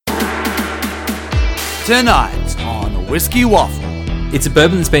Tonight on Whiskey Waffle. It's a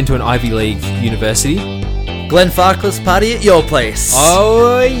bourbon that's been to an Ivy League university. Glenfarclas party at your place.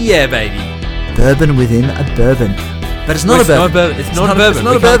 Oh, yeah, baby. Bourbon within a bourbon. But it's not Well, a bourbon. It's not a bourbon. It's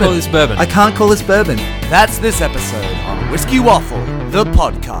not We a can't bourbon. call this bourbon. I can't call this bourbon. That's this episode on Whiskey Waffle, the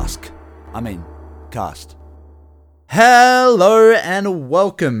podcast. Cast. Hello and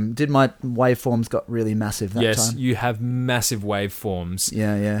welcome. Did my waveforms got really massive that Yes, time? you have massive waveforms.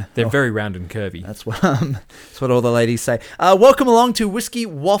 Yeah. They're very round and curvy. That's what all the ladies say. Welcome along to Whiskey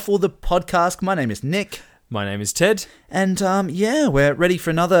Waffle, the podcast. My name is Nick. My name is Ted. And we're ready for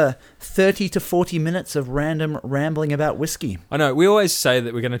another 30 to 40 minutes of random rambling about whiskey. I know, we always say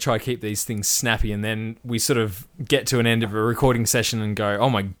that we're going to try to keep these things snappy, and then we sort of get to an end of a recording session and go, oh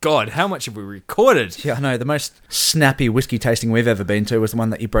my God, how much have we recorded? Yeah, I know. The most snappy whiskey tasting we've ever been to was the one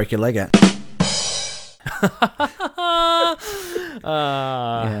that you broke your leg at.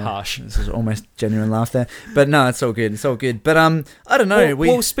 Harsh. This is almost genuine laugh there. But no, it's all good. It's all good. But I don't know.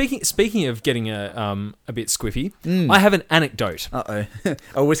 Well, speaking of getting a bit squiffy, I have an anecdote. Uh-oh.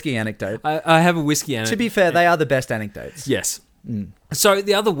 A whiskey anecdote. I have a whiskey anecdote. To be fair, they are the best anecdotes. Yes. So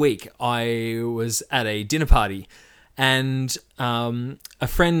the other week, I was at a dinner party, and a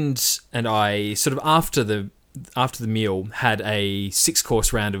friend and I, sort of after the meal, had a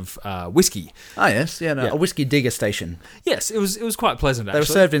 6-course round of whiskey. Oh, yes. Yeah, no, Yeah. a whiskey digger station. Yes, it was quite pleasant, They actually. were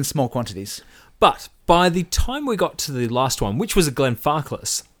served in small quantities. But by the time we got to the last one, which was a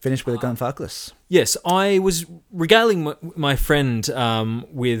Glenfarclas, Finished with a Glenfarclas. yes, I was regaling my friend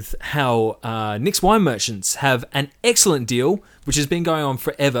with how Nick's Wine Merchants have an excellent deal, which has been going on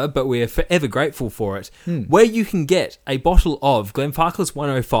forever, but we're forever grateful for it, where you can get a bottle of Glenfarclas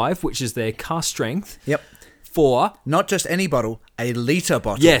 105, which is their cask strength, Yep. for... Not just any bottle, a litre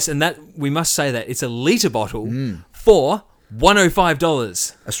bottle. Yes, and that we must say that it's a litre bottle for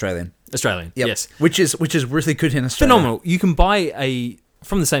 $105 Australian. Australian. Yep. Yes. Which is really good in Australia. Phenomenal. You can buy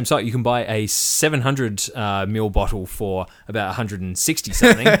from the same site, you can buy a 700 ml bottle for about 160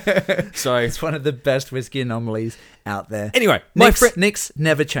 something. So It's one of the best whiskey anomalies out there. anyway, Nick's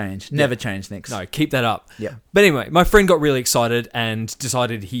never change. Never change, Nick's. No, keep that up. Yeah. But anyway, my friend got really excited and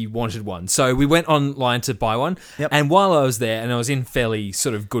decided he wanted one. So we went online to buy one. Yep. And while I was there, and I was in fairly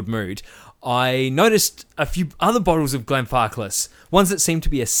sort of good mood, I noticed a few other bottles of Glenfarclas, ones that seemed to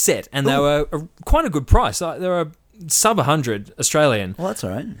be a set, and they were quite a good price. They were sub 100 Australian. Well, that's all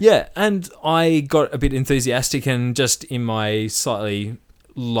right. Yeah, and I got a bit enthusiastic, and just in my slightly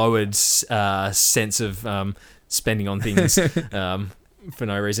lowered sense of spending on things for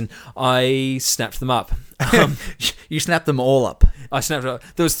no reason, I snapped them up. You snapped them all up. I snapped it up.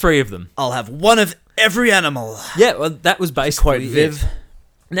 There was 3 of them. I'll have one of every animal. Yeah, well, that was basically Quote Viv. it.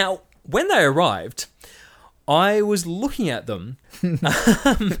 Now, when they arrived, I was looking at them,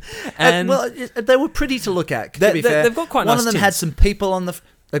 and They were pretty to look at. To be fair, they've got quite one nice of them tins. had some people on the.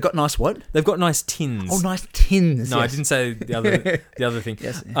 They've got nice what? they've got nice tins. Oh, nice tins. No, I yes. didn't say the other thing.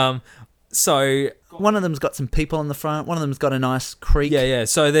 Yes. So One of them's got some people on the front. One of them's got a nice creek. yeah.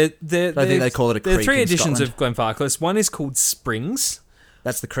 So they're I think they call it a There are creek 3 in editions Scotland. of Glenfarclas. One is called Springs.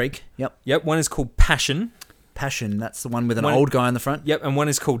 That's the creek. Yep. Yep. One is called Passion. Passion. That's the one with an One- old guy on the front. Yep. And one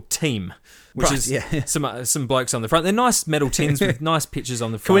is called Team, which Right, is yeah. some blokes on the front. They're nice metal tins with nice pictures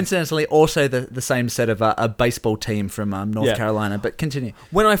on the front. Coincidentally, also the same set of a baseball team from North Yeah. Carolina. But continue.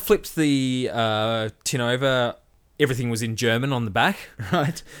 When I flipped the tin over, everything was in German on the back.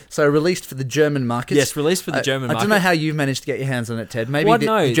 Right. So released for the German market. Yes, released for the German market. I don't know how you've managed to get your hands on it, Ted. Maybe Well, the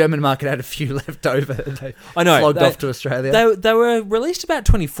no. German market had a few left over. They I know. Flogged off to Australia. They were released about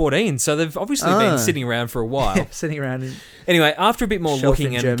 2014, so they've obviously been sitting around for a while. Sitting around in... Anyway, after a bit more Shelf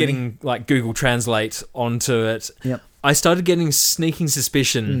looking in and Germany. getting like Google Translate onto it, Yep. I started getting sneaking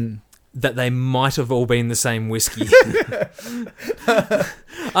suspicion that they might have all been the same whiskey.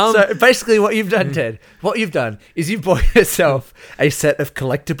 So basically what you've done, Ted, what you've done is you've bought yourself a set of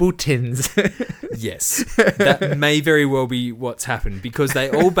collectible tins. Yes, that may very well be what's happened, because they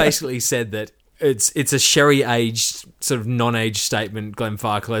all basically said that it's a sherry aged sort of non-aged statement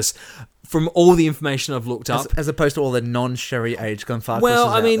Glenfarclas. From all the information I've looked up, as opposed to all the non-sherry aged Glenfarclas. well,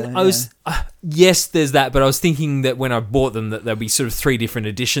 I mean, I was yes, there's that, but I was thinking that when I bought them, that there'll be sort of 3 different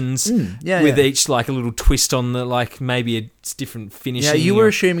editions, with each like a little twist on the like maybe it's different finishing. Yeah, you were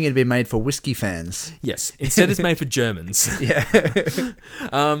assuming it'd be made for whiskey fans. Yes, instead it's made for Germans. Yeah.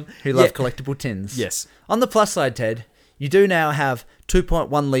 Who love collectible tins. Yes. On the plus side, Ted, you do now have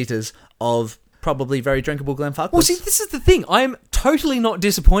 2.1 litres of probably very drinkable Glenfarclas. Well, see, this is the thing. I am totally not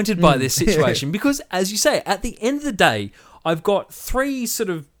disappointed by this situation because, as you say, at the end of the day, I've got 3 sort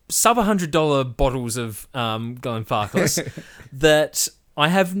of sub $100 bottles of Glenfarclas that I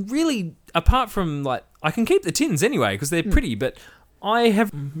have really, apart from like, I can keep the tins anyway because they're pretty, but I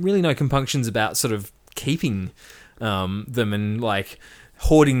have really no compunctions about sort of keeping them and like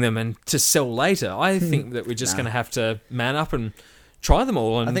hoarding them and to sell later. I think that we're just going to have to man up and try them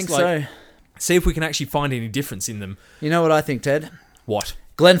all. And I think like, so. see if we can actually find any difference in them. You know what I think, Ted? What?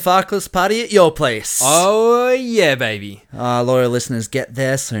 Glenn Farkless party at your place. Oh, yeah, baby. Loyal listeners, get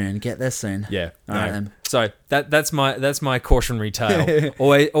there soon. Get there soon. Yeah. All right, then. So that's my cautionary tale.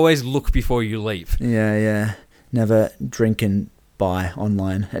 always look before you leave. Yeah. Never drink and buy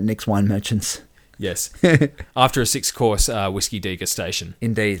online at Nick's Wine Merchants. Yes. After a 6-course whiskey degustation.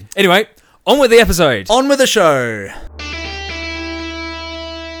 Indeed. Anyway, on with the episode. On with the show.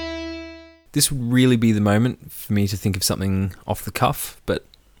 This would really be the moment for me to think of something off the cuff, but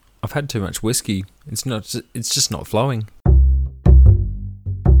I've had too much whiskey. It's just not flowing.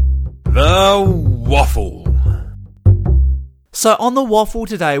 The waffle. So on the waffle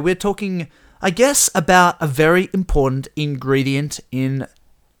today, we're talking, I guess, about a very important ingredient in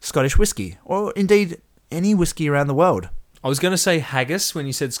Scottish whiskey, or indeed any whiskey around the world. I was going to say haggis when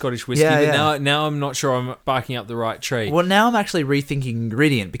you said Scottish whiskey, but now I'm not sure I'm barking up the right tree. Well, now I'm actually rethinking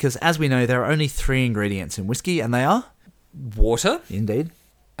ingredient, because as we know, there are only 3 ingredients in whiskey, and they are? Water. Indeed.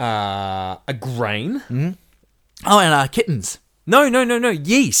 A grain. Mm-hmm. Oh, and kittens. No,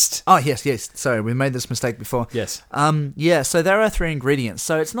 yeast. Oh, yes. Sorry, we made this mistake before. Yes. So there are 3 ingredients.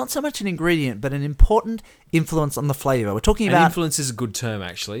 So it's not so much an ingredient, but an important influence on the flavour. We're talking about... influence is a good term,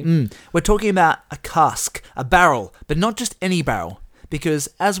 actually. We're talking about a cask, a barrel, but not just any barrel. Because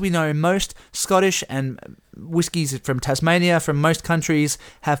as we know, most Scottish and whiskies from Tasmania, from most countries,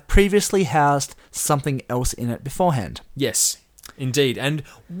 have previously housed something else in it beforehand. Yes, indeed. And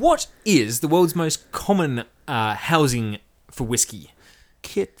what is the world's most common housing for whiskey?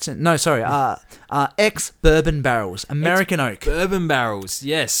 Ex-bourbon barrels, American oak. Bourbon barrels,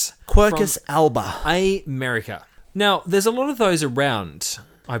 yes. Quercus alba. America. Now, there's a lot of those around,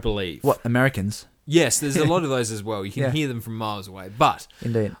 I believe. What, Americans? Yes, there's a lot of those as well. You can hear them from miles away. But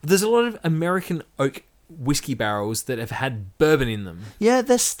indeed, there's a lot of American oak whiskey barrels that have had bourbon in them. Yeah,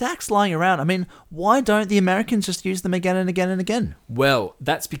 there's stacks lying around. I mean, why don't the Americans just use them again and again and again? Well,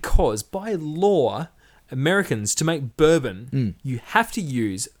 that's because by law, Americans, to make bourbon, you have to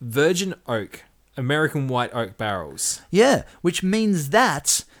use virgin oak, American white oak barrels. Yeah, which means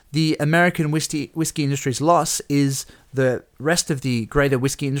that the American whiskey industry's loss is the rest of the greater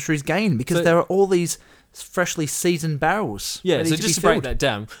whiskey industry's gain, because there are all these freshly seasoned barrels. Yeah, so just to break that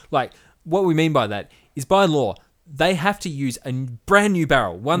down, like what we mean by that is by law, they have to use a brand new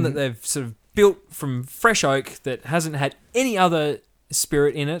barrel, one that they've sort of built from fresh oak that hasn't had any other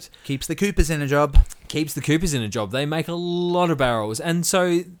spirit in it. Keeps the Coopers in a job. They make a lot of barrels. And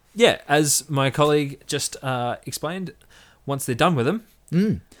so, yeah, as my colleague just explained, once they're done with them...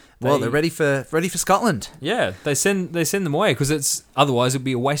 they're ready for Scotland. Yeah, they send them away because otherwise it'd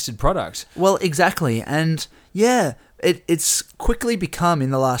be a wasted product. Well, exactly. And yeah, it's quickly become, in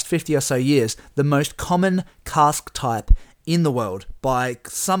the last 50 or so years, the most common cask type in the world by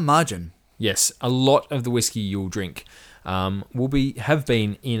some margin. Yes, a lot of the whiskey you'll drink have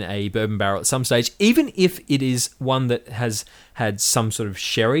been in a bourbon barrel at some stage, even if it is one that has had some sort of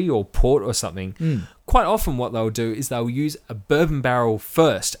sherry or port or something. Quite often what they'll do is they'll use a bourbon barrel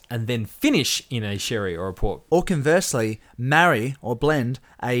first and then finish in a sherry or a port. Or conversely, marry or blend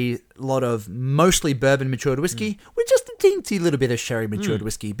a lot of mostly bourbon matured whiskey with just a teensy little bit of sherry matured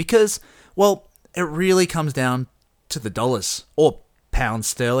whiskey, because, well, it really comes down to the dollars, or pounds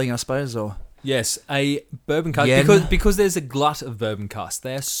sterling, I suppose, or... Yes, a bourbon cask, because there's a glut of bourbon casks.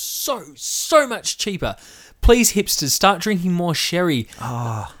 They are so much cheaper. Please, hipsters, start drinking more sherry.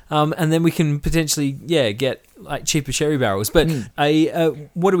 And then we can potentially, get like cheaper sherry barrels. But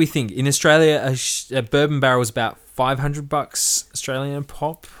what do we think? In Australia, a bourbon barrel is about $500 Australian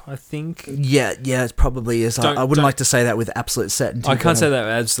pop, I think. Yeah, it probably is. I wouldn't like to say that with absolute certainty. I can't say that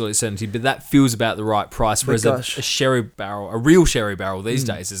with absolute certainty, but that feels about the right price. Whereas a sherry barrel, a real sherry barrel these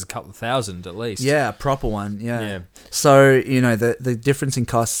days is a couple of $1,000 at least. Yeah, a proper one. Yeah. So the difference in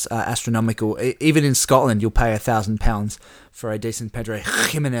costs are astronomical. Even in Scotland, you'll pay £1,000 for a decent Pedro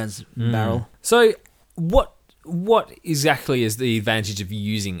Jimenez barrel. So what exactly is the advantage of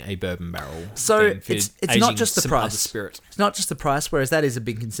using a bourbon barrel? So it's not just the price. Spirit. It's not just the price, whereas that is a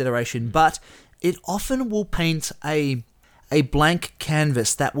big consideration, but it often will paint a blank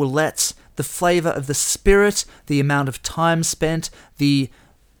canvas that will let the flavour of the spirit, the amount of time spent, the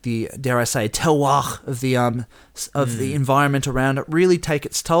dare I say terroir of the environment around it really take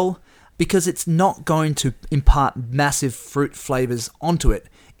its toll, because it's not going to impart massive fruit flavours onto it.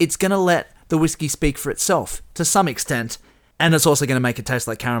 It's going to let the whiskey speak for itself to some extent, And it's also going to make it taste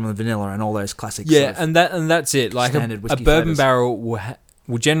like caramel and vanilla and all those classics. Yeah, and that's it. Like standard a whiskey bourbon flavours. barrel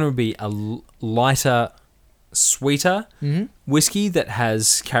will generally be a lighter, sweeter whiskey that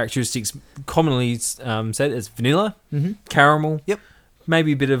has characteristics commonly said as vanilla, caramel. Yep.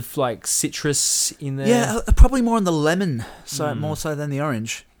 Maybe a bit of like citrus in there. Yeah, probably more on the lemon, so more so than the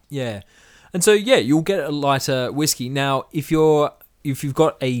orange. Yeah. And so you'll get a lighter whiskey. Now, if you've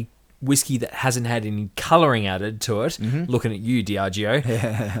got a whiskey that hasn't had any colouring added to it, looking at you, Diageo,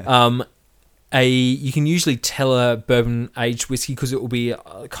 you can usually tell a bourbon aged whiskey because it will be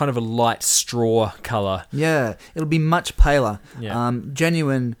kind of a light straw colour. Yeah, it'll be much paler. Yeah.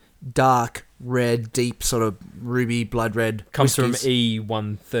 Genuine dark red, deep sort of ruby blood red. Comes from whiskies.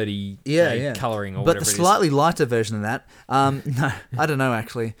 E130 colouring or but whatever the it is. slightly lighter version of that. No, I don't know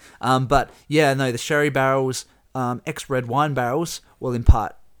actually. But yeah, no, the sherry barrels, ex-red wine barrels will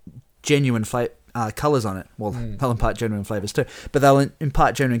impart genuine colours on it. Well, they'll impart genuine flavours too, but they'll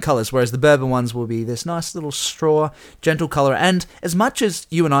impart genuine colours, whereas the bourbon ones will be this nice little straw, gentle colour. And as much as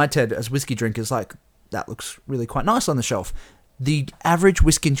you and I, Ted, as whiskey drinkers, like, that looks really quite nice on the shelf, the average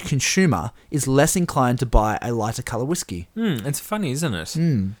whiskey consumer is less inclined to buy a lighter colour whiskey. It's funny, isn't it?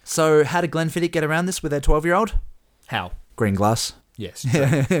 So how did Glenfiddich get around this with their 12-year-old? How? Green glass. Yes.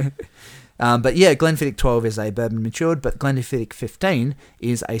 But yeah, Glenfiddich 12 is a bourbon matured, but Glenfiddich 15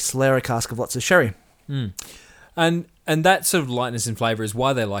 is a Solera cask of lots of sherry. And that sort of lightness in flavour is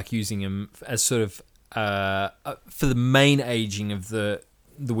why they like using them as sort of for the main aging of the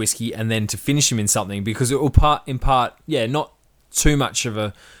whiskey, and then to finish him in something, because it will impart not too much of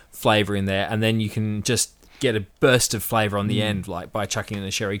a flavour in there, and then you can just get a burst of flavour on the end, like by chucking in a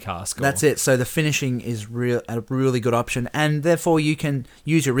sherry cask. That's it. So the finishing is a really good option, and therefore you can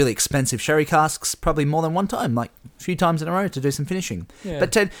use your really expensive sherry casks probably more than one time, like a few times in a row, to do some finishing. Yeah.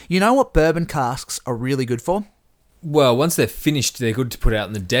 But Ted, you know what bourbon casks are really good for? Well, once they're finished, they're good to put out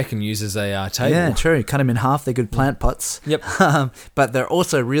on the deck and use as a table. Yeah, true. Cut them in half. They're good plant pots. Yep. But they're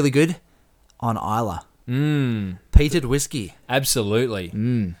also really good on Islay. Peated whiskey.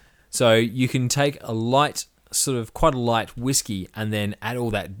 Absolutely. So you can take a light, sort of quite a light whiskey, and then add all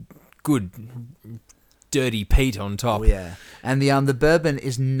that good, dirty peat on top. Oh, yeah. And the bourbon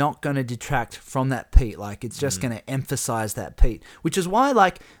is not going to detract from that peat. Like, it's just going to emphasize that peat, which is why,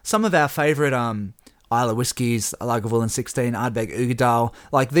 like, some of our favorite Islay whiskies, Lagavulin 16, Ardbeg Ugadal,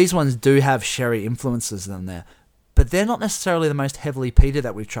 like, these ones do have sherry influences in there, but they're not necessarily the most heavily peated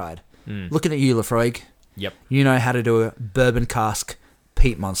that we've tried. Looking at you, Lafroig. Yep. You know how to do a bourbon cask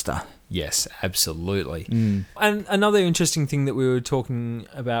peat monster. Yes, absolutely. And another interesting thing that we were talking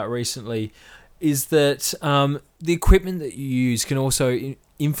about recently is that the equipment that you use can also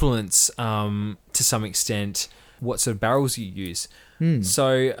influence, to some extent, what sort of barrels you use.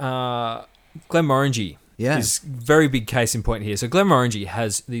 So Glenmorangie is very big case in point here. So Glenmorangie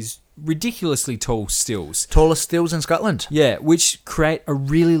has these ridiculously tall stills. Tallest stills in Scotland. Yeah, which create a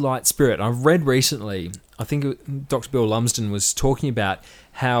really light spirit. I've read recently, I think Dr. Bill Lumsden was talking about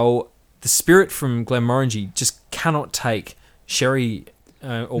how the spirit from Glenmorangie just cannot take sherry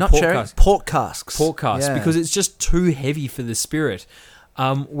or Not port sherry, casks. port casks. Port casks, Yeah. because it's just too heavy for the spirit.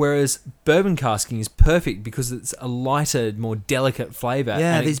 Whereas bourbon casking is perfect because it's a lighter, more delicate flavour.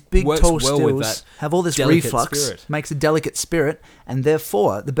 Yeah, and these it big works tall well with stills that have all this delicate reflux, spirit. makes a delicate spirit, and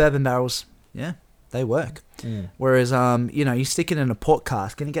therefore the bourbon barrels, they work. Whereas, you stick it in a port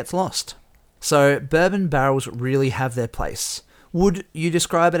cask and it gets lost. So bourbon barrels really have their place. Would you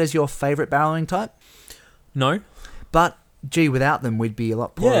describe it as your favourite barreling type? No. But, gee, without them, we'd be a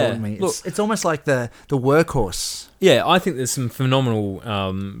lot poorer, Yeah, wouldn't we? look- It's almost like the workhorse, Yeah, I think there's some phenomenal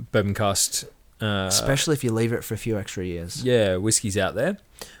bourbon cast especially if you leave it for a few extra years. whiskies out there.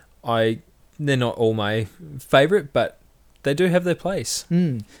 They're not all my favourite, but they do have their place.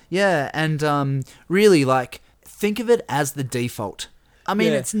 Yeah, and really, like, think of it as the default. I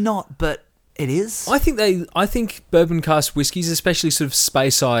mean, Yeah. it's not, but it is. I think bourbon cast whiskies, especially sort of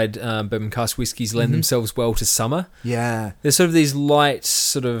Speyside bourbon cast whiskies, lend themselves well to summer. Yeah. They're sort of these light,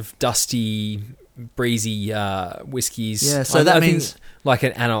 sort of dusty, breezy whiskies. Yeah, so I that think means- like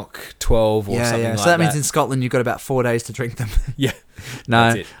an Annock 12 or something like So that. that means in Scotland you've got about 4 days to drink them. Yeah.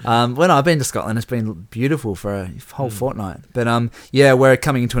 No, That's it. when I've been to Scotland, it's been beautiful for a whole fortnight. But we're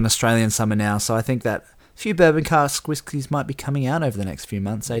coming into an Australian summer now, so I think that a few bourbon cask whiskies might be coming out over the next few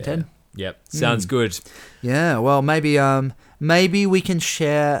months, Ted? Yep. Sounds good. Yeah, well, maybe we can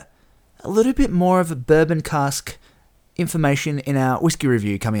share a little bit more of a bourbon cask information in our whiskey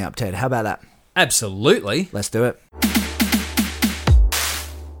review coming up, Ted. How about that? Absolutely. Let's do it.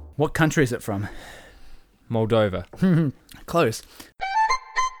 What country is it from? Moldova. Close.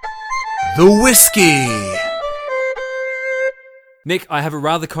 The whiskey. Nick, I have a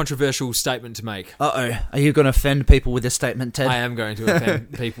rather controversial statement to make. Uh-oh. Are you going to offend people with this statement, Ted? I am going to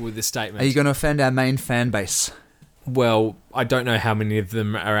offend people with this statement. Are you going to offend our main fan base? Well, I don't know how many of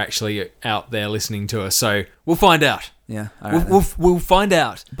them are actually out there listening to us, so we'll find out. Yeah. All right, We'll find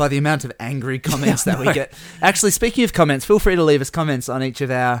out. by the amount of angry comments that we get. Actually, speaking of comments, feel free to leave us comments on each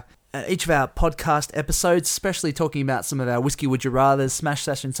of our podcast episodes, especially talking about some of our Whiskey Would You Rathers, Smash,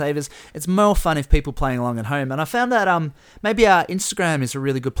 Sash and Savers. It's more fun if people playing along at home. And I found that maybe our Instagram is a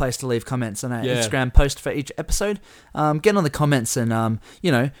really good place to leave comments on our Instagram post for each episode. Get on the comments and,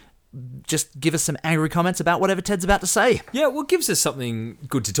 just give us some angry comments about whatever Ted's about to say. Yeah, well, it gives us something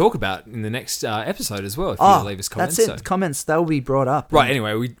good to talk about in the next episode as well, if you leave us comments. That's it. So. Comments, they'll be brought up. Right,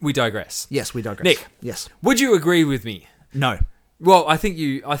 anyway, we digress. Yes, we digress. Nick. Yes. Would you agree with me? No. Well, I think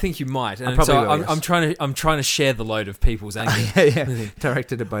you might. And I probably so will, yes. I'm trying to share the load of people's anger. yeah.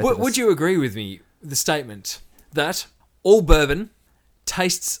 Directed at both of us. Would you agree with me, the statement that all bourbon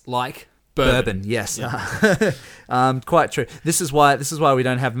tastes like bourbon? Yes. Yeah. Quite true. This is why we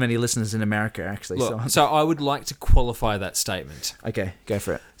don't have many listeners in America, actually. Look, so I would like to qualify that statement. Okay, go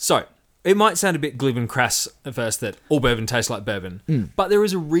for it. So, it might sound a bit glib and crass at first that all bourbon tastes like bourbon, but there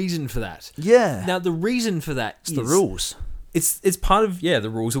is a reason for that. Yeah. Now, the reason for that is the rules. It's part of, the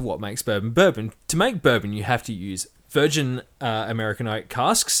rules of what makes bourbon bourbon. To make bourbon, you have to use virgin American oak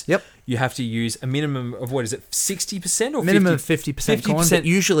casks. Yep. You have to use a minimum of, 60% or minimum of 50% corn, but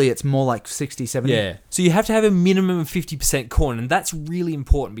usually it's more like 60, 70. Yeah. So you have to have a minimum of 50% corn, and that's really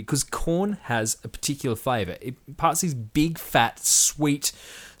important because corn has a particular flavour. It imparts these big, fat, sweet,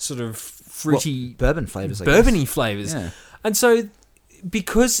 sort of fruity... bourbon flavours, I bourbon-y guess. flavours. Yeah. And so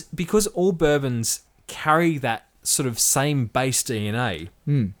because all bourbons carry that sort of same base DNA,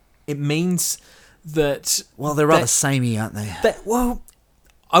 it means that... Well, they're rather samey, aren't they?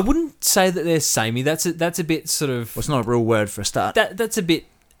 I wouldn't say that they're samey. That's a bit sort of... Well, it's not a real word for a start. That's a bit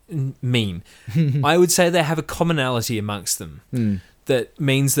mean. I would say they have a commonality amongst them that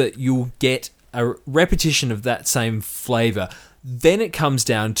means that you'll get a repetition of that same flavour. Then it comes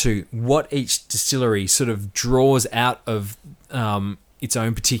down to what each distillery sort of draws out of its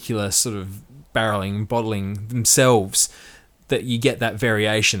own particular sort of barreling and bottling themselves, that you get that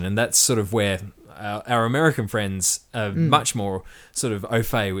variation, and that's sort of where our American friends are much more sort of au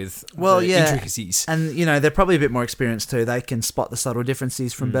fait with the intricacies. And, they're probably a bit more experienced too. They can spot the subtle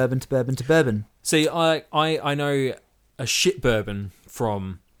differences from bourbon to bourbon to bourbon. See, I know a shit bourbon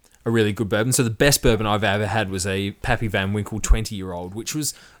from a really good bourbon. So the best bourbon I've ever had was a Pappy Van Winkle 20-year-old, which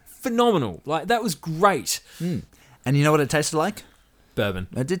was phenomenal. Like, that was great. And you know what it tasted like? Bourbon.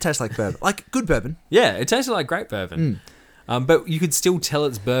 It did taste like bourbon. Like good bourbon. Yeah, it tasted like great bourbon. But you could still tell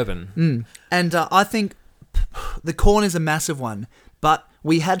it's bourbon. And I think the corn is a massive one. But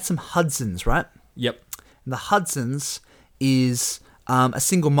we had some Hudson's, right? Yep. And the Hudson's is a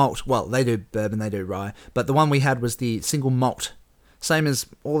single malt. Well, they do bourbon, they do rye. But the one we had was the single malt. Same as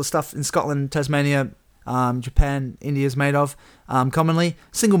all the stuff in Scotland, Tasmania, Japan, India is made of commonly.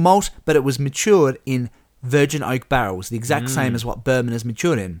 Single malt, but it was matured in virgin oak barrels, the exact same as what bourbon is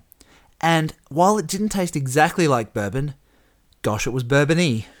matured in. And while it didn't taste exactly like bourbon, gosh, it was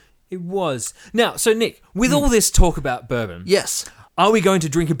bourbon-y. It was. Now, so Nick, with all this talk about bourbon, Yes. are we going to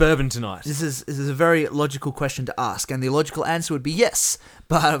drink a bourbon tonight? This is a very logical question to ask, and the logical answer would be yes.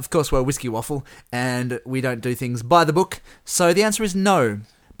 But of course, we're Whiskey Waffle, and we don't do things by the book, so the answer is no.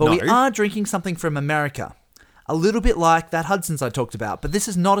 But we are drinking something from America, a little bit like that Hudson's I talked about, but this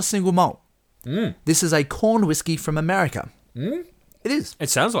is not a single malt. This is a corn whiskey from America. It is. It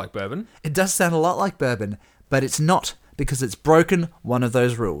sounds like bourbon. It does sound a lot like bourbon, but it's not, because it's broken one of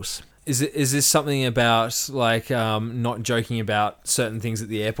those rules. Is this something about not joking about certain things at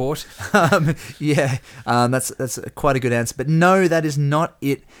the airport? That's quite a good answer. But no, that is not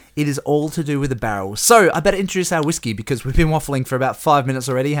it. It is all to do with the barrel. So I better introduce our whiskey, because we've been waffling for about 5 minutes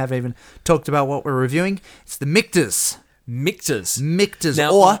already. Haven't even talked about what we're reviewing. It's the Michter's. Michter's.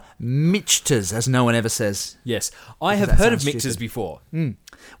 Now, or Michter's, as no one ever says. Yes, I have heard of Michter's before.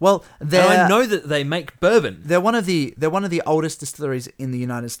 Well, and I know that they make bourbon. They're one of the oldest distilleries in the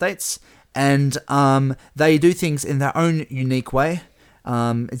United States, and they do things in their own unique way.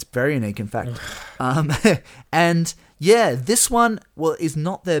 It's very unique, in fact. And yeah, this one is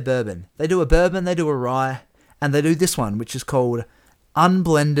not their bourbon. They do a bourbon, they do a rye, and they do this one, which is called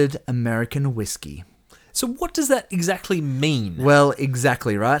Unblended American Whiskey. So what does that exactly mean? Well,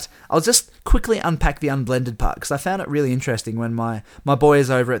 exactly, right? I'll just quickly unpack the unblended part, because I found it really interesting when my boys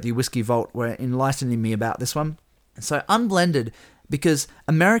over at the Whiskey Vault were enlightening me about this one. So unblended, because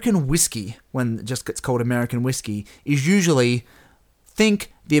American whiskey, when it just gets called American whiskey, is usually,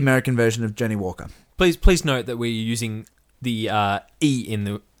 think the American version of Johnny Walker. Please note that we're using the E in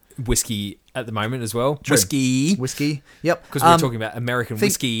the whiskey at the moment as well. True. Whiskey. Yep. Because we're talking about American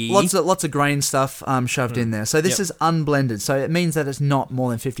whiskey. Lots of grain stuff shoved in there. So this is unblended. So it means that it's not more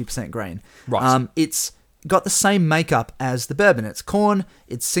than 50% grain. Right. It's got the same makeup as the bourbon. It's corn,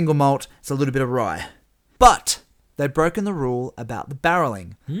 it's single malt, it's a little bit of rye. But they've broken the rule about the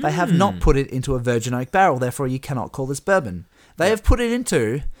barreling. They have not put it into a virgin oak barrel, therefore you cannot call this bourbon. They have put it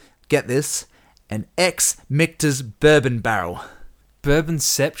into, get this, an ex-Michter's bourbon barrel.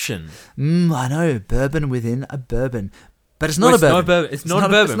 Bourbonception. I know, bourbon within a bourbon. But it's not a bourbon. It's not a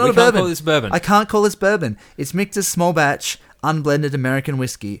bourbon. We can't call this bourbon. I can't call this bourbon. It's Michter's small batch, unblended American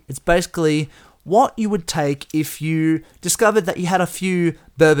whiskey. It's basically what you would take if you discovered that you had a few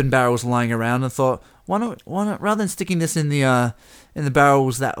bourbon barrels lying around and thought, why not, rather than sticking this in the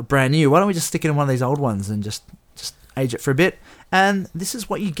barrels that are brand new, why don't we just stick it in one of these old ones and just age it for a bit? And this is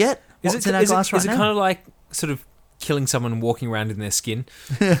what you get. Is it kind of like sort of killing someone and walking around in their skin?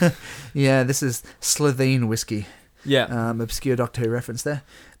 Yeah, this is Slitheen whiskey. Yeah. Obscure Doctor Who reference there.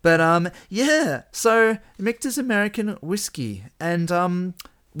 But, yeah, so Michter's American whiskey. And,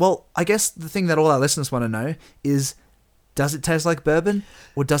 well, I guess the thing that all our listeners want to know is, does it taste like bourbon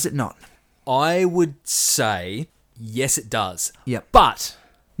or does it not? I would say, yes, it does. Yep. But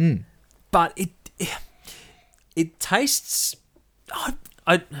it tastes...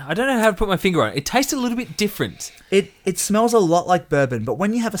 I don't know how to put my finger on it. It tastes a little bit different. It smells a lot like bourbon, but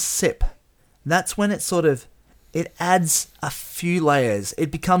when you have a sip, that's when it adds a few layers.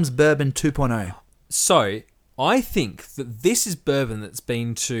 It becomes bourbon 2.0. So, I think that this is bourbon that's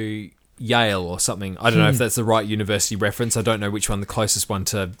been to Yale or something. I don't know if that's the right university reference. I don't know which one the closest one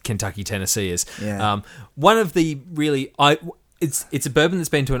to Kentucky, Tennessee is. Yeah. One of the really... It's a bourbon that's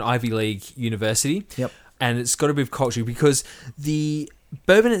been to an Ivy League university. Yep. And it's got a bit of culture because the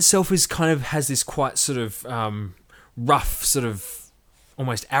bourbon itself is kind of has this quite sort of rough, sort of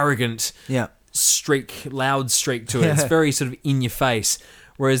almost arrogant loud streak to it. It's very sort of in your face.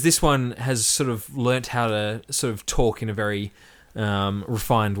 Whereas this one has sort of learnt how to sort of talk in a very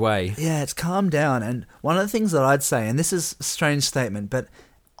refined way. Yeah, it's calmed down. And one of the things that I'd say, and this is a strange statement, but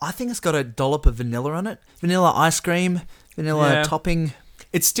I think it's got a dollop of vanilla on it. Vanilla ice cream, vanilla topping.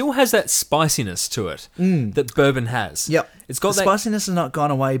 It still has that spiciness to it that bourbon has. Yep. It's got the spiciness has not gone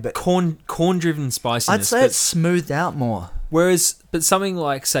away, but corn-driven spiciness. I'd say it's smoothed out more. But something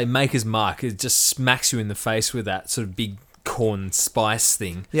like, say, Maker's Mark, it just smacks you in the face with that sort of big corn spice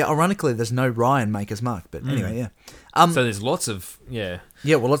thing. Yeah, ironically, there's no rye in Maker's Mark, but anyway, yeah. So there's lots of, Yeah,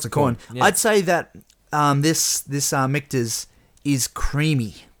 well, lots of corn. Yeah. I'd say that this Michter's is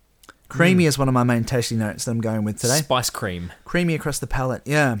creamy. Creamy is one of my main tasting notes that I'm going with today. Spice cream. Creamy across the palate,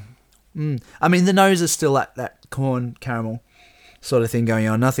 yeah. I mean, the nose is still that corn caramel sort of thing going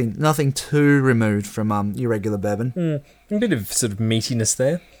on. Nothing too removed from your regular bourbon. A bit of sort of meatiness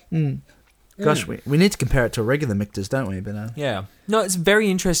there. Gosh, we need to compare it to a regular Michter's, don't we? But yeah. No, it's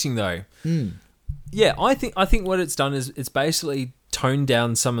very interesting though. Yeah, I think what it's done is it's basically toned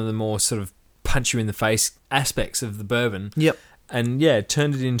down some of the more sort of punch you in the face aspects of the bourbon. Yep. And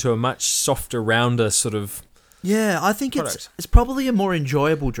turned it into a much softer, rounder sort of. Yeah, I think it's probably a more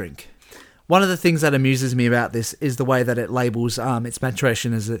enjoyable drink. One of the things that amuses me about this is the way that it labels its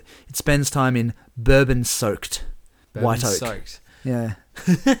maturation as it spends time in bourbon-soaked white oak. Soaked. Yeah.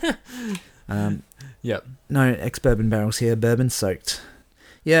 Yep. No ex-bourbon barrels here, bourbon-soaked.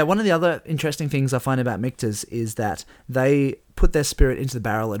 Yeah, one of the other interesting things I find about Michter's is that they put their spirit into the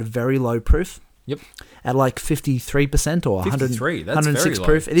barrel at a very low proof. Yep. At like 53% or 53, that's 106 very low.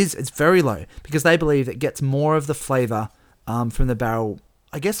 proof. It's very low because they believe it gets more of the flavour from the barrel,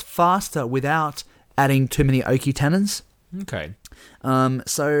 I guess, faster without adding too many oaky tannins. Okay.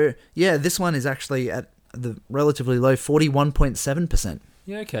 So, yeah, this one is actually at the relatively low 41.7%.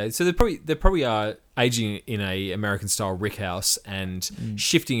 Yeah, okay. So they probably are aging in a American style rickhouse and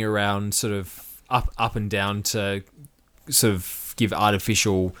shifting around sort of up and down to sort of give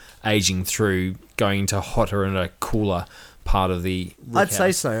artificial aging through going into hotter and a cooler part of the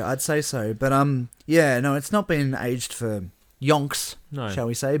rickhouse. I'd say so. But yeah, no, it's not been aged for yonks, shall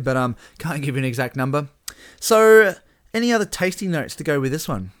we say, but can't give you an exact number. So, any other tasting notes to go with this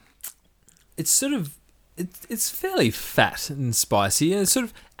one? It's sort of it's fairly fat and spicy, and sort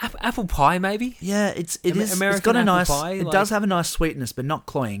of apple pie maybe. Yeah, it is. American it's got a nice. pie, it does have a nice sweetness, but not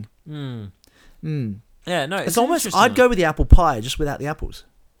cloying. Yeah, no, it's almost. I'd go with the apple pie, just without the apples.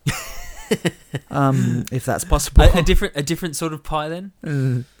 If that's possible. A different sort of pie then.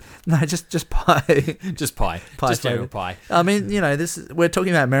 No, just pie. Just pie. Just general pie. I mean, we're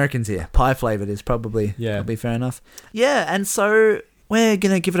talking about Americans here. Pie flavored is probably fair enough. Yeah, and so we're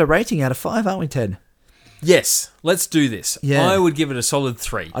gonna give it a rating out of 5, aren't we, Ted? Yes, let's do this. Yeah. I would give it a solid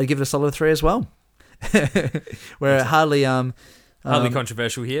 3. I'd give it a solid 3 as well. We're hardly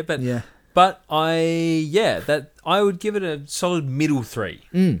Controversial here, but yeah. But I would give it a solid middle 3.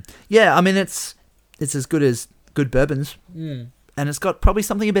 Yeah, I mean it's as good as good bourbons, and it's got probably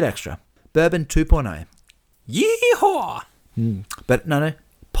something a bit extra. Bourbon 2.0. Yeehaw! But no,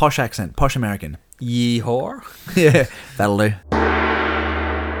 posh accent, posh American. Yeehaw! Yeah, that'll do.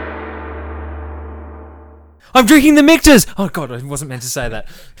 I'm drinking the Michter's! Oh god, I wasn't meant to say that.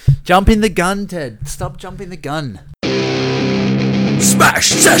 Jumping the gun, Ted. Stop jumping the gun. Smash,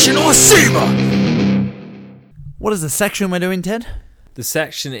 session, or saver! What is the section we're doing, Ted? The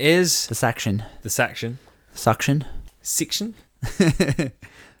section is... The section. The section. Suction. Section?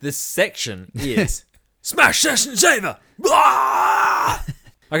 The section is... Smash, session, saver! Ah!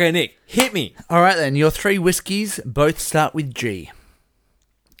 Okay, Nick, hit me. All right then, your 3 whiskies both start with G.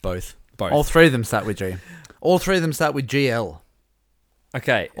 Both. All 3 of them start with G. All 3 of them start with GL.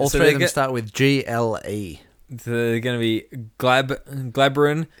 Okay. All so 3 of them start with GLE. They're going to be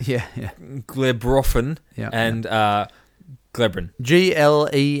Glabrin, Yeah. Glebrofen, Yeah, and Glebrin.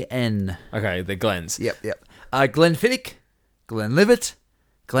 GLEN. Okay, the Glens. Yep. Glenfiddich, Glenlivet,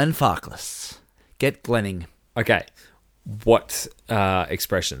 Glenfarclas. Get Glenning. Okay. What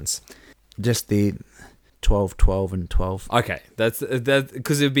expressions? Just the 12, 12, and 12. Okay, that's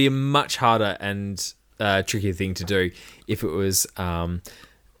because it would be a much harder and trickier thing to do if it was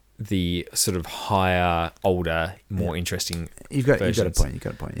the sort of higher, older, more interesting. You've got a versions. point.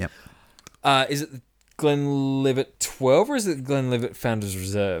 Yep. Is it Glenlivet 12 or is it Glenlivet Founders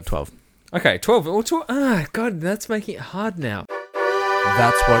Reserve? 12. Okay, 12. Or 12. God, that's making it hard now.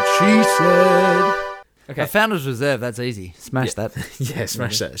 That's what she said. Okay. A Founders Reserve, that's easy. Smash that. Yeah,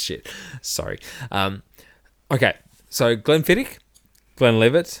 smash that shit. Sorry. Okay, so Glenfiddich,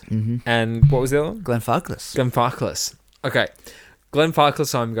 Glenlivet, and what was the other one? Glenfarclas. Glenfarclas. Okay,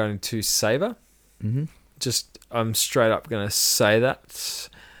 Glenfarclas I'm going to savour. I'm straight up going to say that.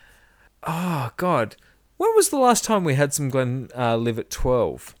 Oh, God. When was the last time we had some Glenlivet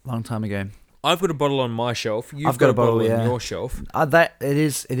 12? Long time ago. I've got a bottle on my shelf. You've I've got a bottle on yeah. your shelf. That it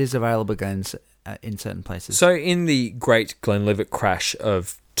is available in certain places. So in the great Glenlivet crash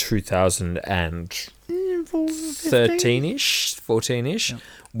of 2013-ish, 14-ish,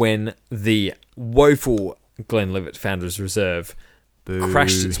 when the woeful Glenlivet Founders Reserve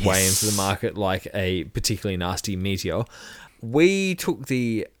crashed its way into the market like a particularly nasty meteor, we took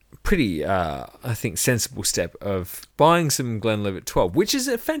the pretty, I think, sensible step of buying some Glenlivet 12, which is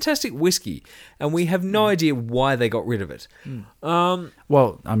a fantastic whiskey, and we have no idea why they got rid of it.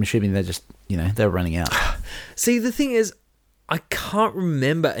 Well, I'm assuming they're just, they're running out. See, the thing is, I can't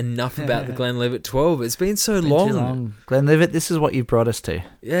remember enough about the Glenlivet 12. It's been so Too long. long. Glenlivet, this is what you've brought us to.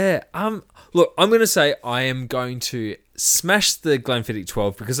 Yeah. Look, I'm going to say I am going to smash the Glenfiddich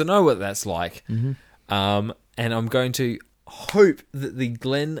 12 because I know what that's like. And I'm going to hope that the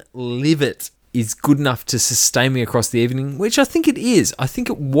Glenlivet is good enough to sustain me across the evening, which I think it is. I think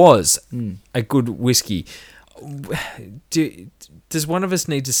it was a good whiskey. Does one of us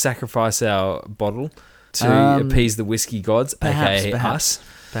need to sacrifice our bottle to appease the whiskey gods, aka us?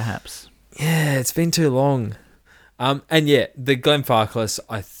 Perhaps. Yeah, it's been too long. And yeah, the Glenfarclas,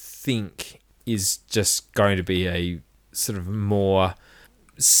 I think, is just going to be a sort of more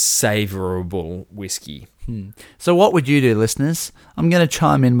savourable whiskey. So what would you do, listeners? I'm going to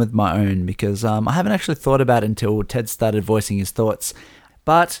chime in with my own because I haven't actually thought about it until Ted started voicing his thoughts.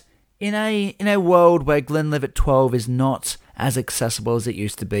 But in a world where Glenlivet 12 is not as accessible as it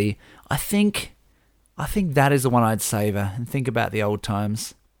used to be, I think that is the one I'd savour and think about the old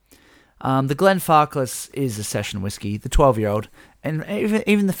times. The Glenfarclas is a session whiskey, the 12-year-old, and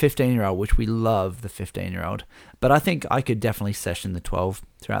even the 15-year-old, which we love the 15-year-old. But I think I could definitely session the 12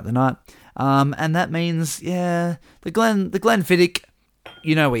 throughout the night. And that means, the Glenfiddich,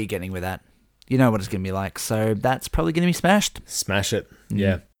 you know what you're getting with that. You know what it's going to be like. So that's probably going to be smashed. Smash it.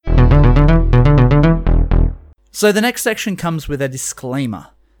 Yeah. So the next section comes with a disclaimer.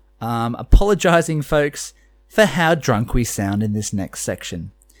 Apologising, folks, for how drunk we sound in this next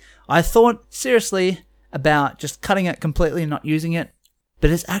section. I thought seriously about just cutting it completely and not using it, but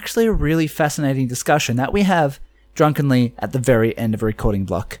it's actually a really fascinating discussion that we have drunkenly at the very end of a recording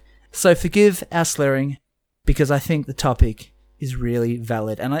block. So forgive our slurring, because I think the topic is really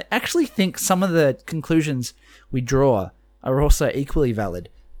valid, and I actually think some of the conclusions we draw are also equally valid.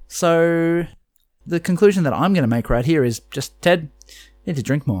 So the conclusion that I'm going to make right here is just, Ted, you need to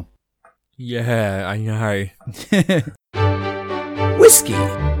drink more. Yeah, I know. Whiskey,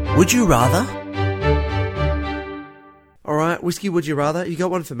 would you rather? Alright, whiskey, would you rather? You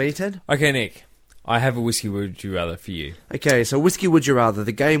got one for me, Ted? Okay, Nick. I have a whiskey would you rather for you. Okay, so Whiskey Would You Rather,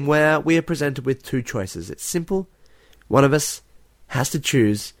 the game where we are presented with two choices. It's simple. One of us has to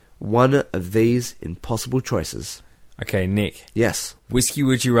choose one of these impossible choices. Okay, Nick. Yes, Whiskey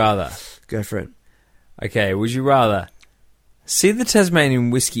would you rather? go for it. Okay, would you rather see the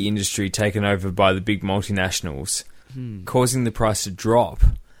Tasmanian whiskey industry taken over by the big multinationals, causing the price to drop,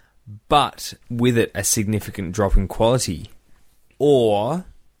 but with it a significant drop in quality, or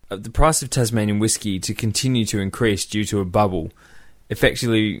the price of Tasmanian whiskey to continue to increase due to a bubble,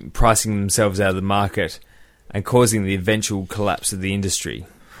 effectively pricing themselves out of the market and causing the eventual collapse of the industry?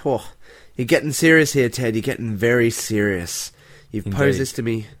 Oh, you're getting serious here, Ted. You're getting very serious. You've Indeed. posed this to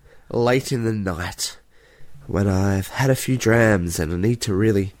me late in the night when I've had a few drams and I need to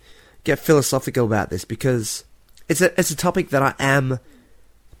really get philosophical about this because it's a topic that I am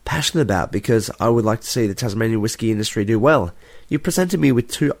passionate about because I would like to see the Tasmanian whiskey industry do well. You presented me with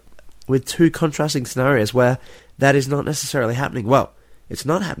two contrasting scenarios where that is not necessarily happening. Well, it's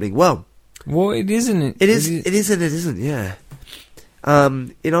not happening. Well, it isn't. it is and it isn't, yeah.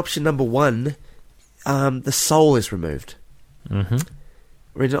 In option number one, the soul is removed. Mm-hmm.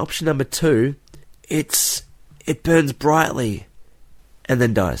 Or in option number two, it burns brightly and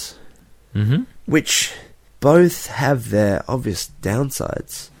then dies. Mm-hmm. Which both have their obvious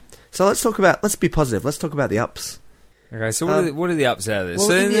downsides. So let's be positive. Let's talk about the ups. Okay, so what are the ups out of this? well,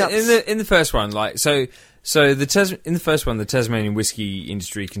 So in the in the first one, like in the first one, the Tasmanian whiskey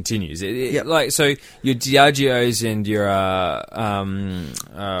industry continues. Yep. Like so, your Diageos and your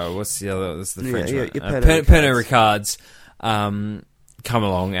what's the other? That's the French your one. Pernod Pernod Ricards. Ricards. Come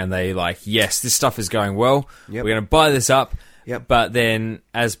along and they like, yes, this stuff is going well. Yep. We're going to buy this up. Yep. But then,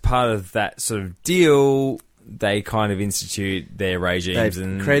 as part of that sort of deal, they kind of institute their regimes They've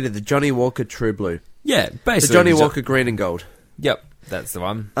and created the Johnny Walker True Blue. yeah, The basically Johnny Walker Green and Gold. Yep, that's the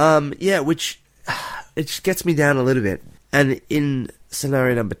one. Yeah, which it just gets me down a little bit. And in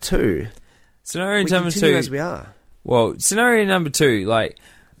scenario number two, Scenario we number continue two. as we are. Well, scenario number two, like,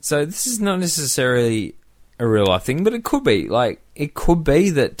 so this is not necessarily a real life thing, but it could be. Like, it could be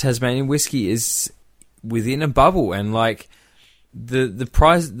that Tasmanian whiskey is within a bubble, and like the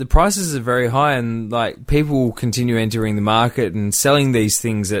prices are very high, and like people will continue entering the market and selling these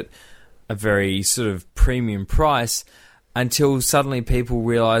things at a very sort of premium price until suddenly people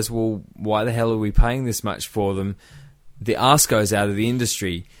realise, well, why the hell are we paying this much for them? The arse goes out of the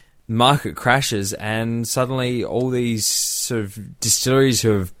industry. Market crashes, and suddenly all these sort of distilleries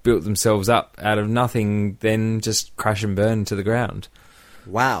who have built themselves up out of nothing then just crash and burn to the ground.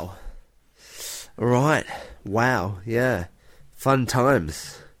 Wow. Right. Wow. Yeah. Fun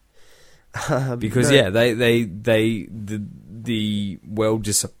times. Because no. yeah, the world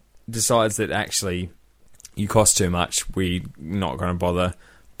just decides that actually you cost too much. We're not going to bother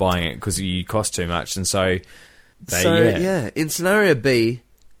buying it because you cost too much, and so in scenario B,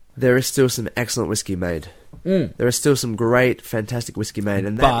 there is still some excellent whiskey made. There is still some great, fantastic whiskey made,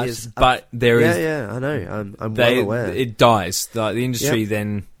 and that is. But there is. Yeah, I know. I'm well aware. It dies. Like the industry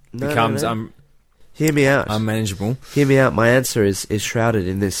then becomes Hear me out. unmanageable. Hear me out. My answer is shrouded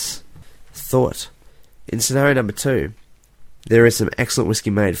in this thought. In scenario number two, there is some excellent whiskey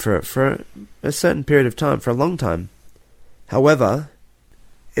made for a certain period of time, for a long time. However,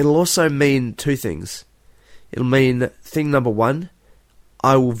 it'll also mean two things. It'll mean, thing number one,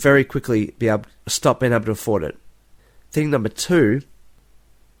 I will very quickly be able to stop being able to afford it. Thing number two,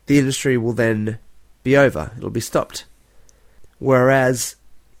 the industry will then be over. It'll be stopped. Whereas,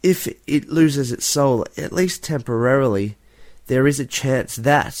 if it loses its soul, at least temporarily, there is a chance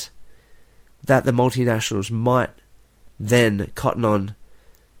that the multinationals might then cotton on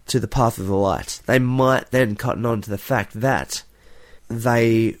to the path of the light. They might then cotton on to the fact that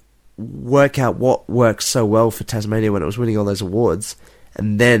they work out what works so well for Tasmania when it was winning all those awards,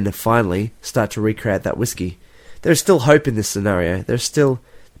 and then finally start to recreate that whiskey. There's still hope in this scenario. There's still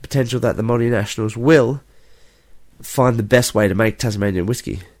the potential that the multinationals will find the best way to make Tasmanian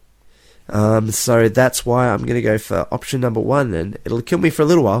whiskey. So that's why I'm going to go for option number one, and it'll kill me for a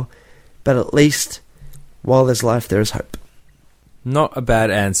little while, but at least while there's life, there is hope. Not a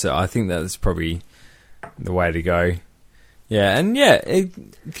bad answer. I think that's probably the way to go. Yeah, and yeah, it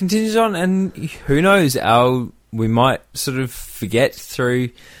continues on, and who knows, we might sort of forget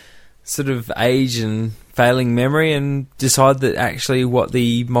through sort of age and failing memory and decide that actually what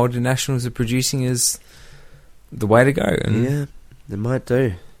the multinationals are producing is the way to go. And yeah, they might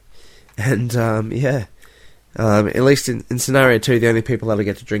do. And, at least in scenario two, the only people that'll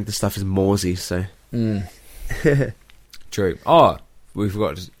get to drink the stuff is Morsey, so... True. Oh, we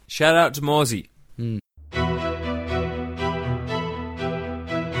forgot to shout out to Morsey.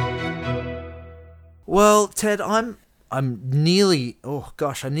 Well, Ted, I'm nearly. Oh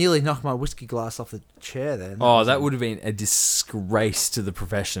gosh, I nearly knocked my whiskey glass off the chair. Then. Oh, that would have been a disgrace to the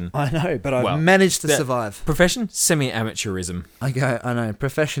profession. I know, but I've Well, managed to that- survive. Profession, semi-amateurism. I know.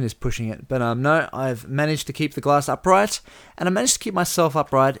 Profession is pushing it, but no, I've managed to keep the glass upright, and I managed to keep myself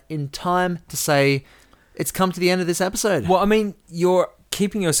upright in time to say it's come to the end of this episode. Well, I mean, you're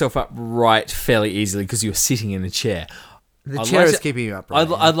keeping yourself upright fairly easily because you're sitting in a chair. The I'd chair like is to- keeping you upright.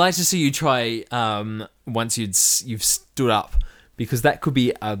 I'd like to see you try once you've stood up, because that could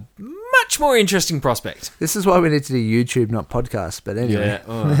be a much more interesting prospect. This is why we need to do YouTube, not podcast. But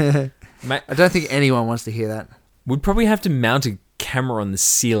anyway, Mate, I don't think anyone wants to hear that. we'd probably have to mount a camera on the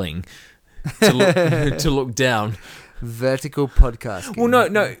ceiling to look to look down. Vertical podcasting. Well,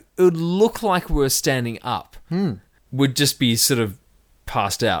 no, it would look like we were standing up. We'd just be sort of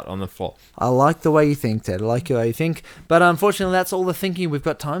passed out on the floor. I like the way you think, Ted. I like the way you think. But unfortunately, that's all the thinking we've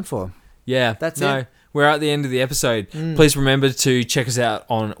got time for. Yeah, That's no, it. We're at the end of the episode. Please remember to check us out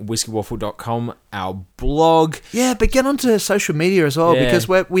on whiskeywaffle.com, our blog. Yeah, but get onto social media as well, Yeah. because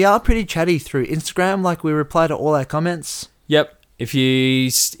we are pretty chatty through Instagram. Like, we reply to all our comments. Yep. If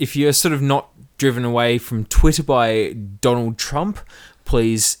you're sort of not driven away from Twitter by Donald Trump,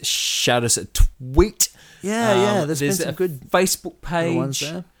 please shout us a tweet. Yeah, there's been some a good Facebook page. ones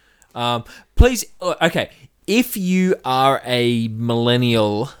there. Please, okay. If you are a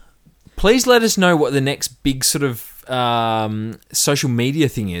millennial, please let us know what the next big sort of social media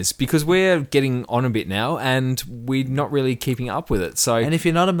thing is, because we're getting on a bit now and we're not really keeping up with it. So, And if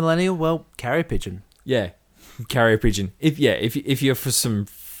you're not a millennial, well, carrier pigeon. yeah, carrier pigeon. If you're for some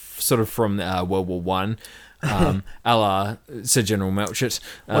sort of from World War One, a la Sir General Melchett.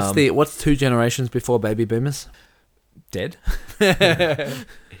 What's 2 generations before baby boomers? Dead?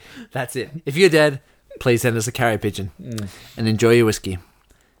 That's it. If you're dead, please send us a carrier pigeon and enjoy your whiskey.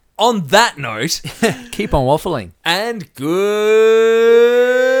 On that note, Keep on waffling. and good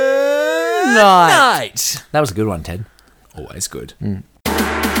night. That was a good one, Ted. Always good.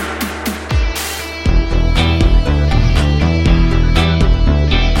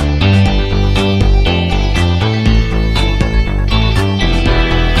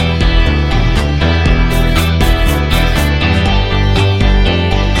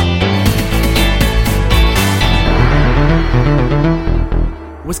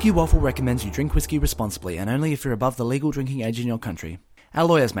 Whiskey Waffle recommends you drink whiskey responsibly and only if you're above the legal drinking age in your country. Our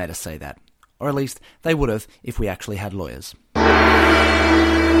lawyers made us say that. Or at least, they would have if we actually had lawyers.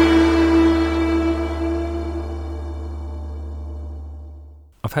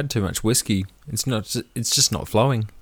 I've had too much whiskey. It's just not flowing.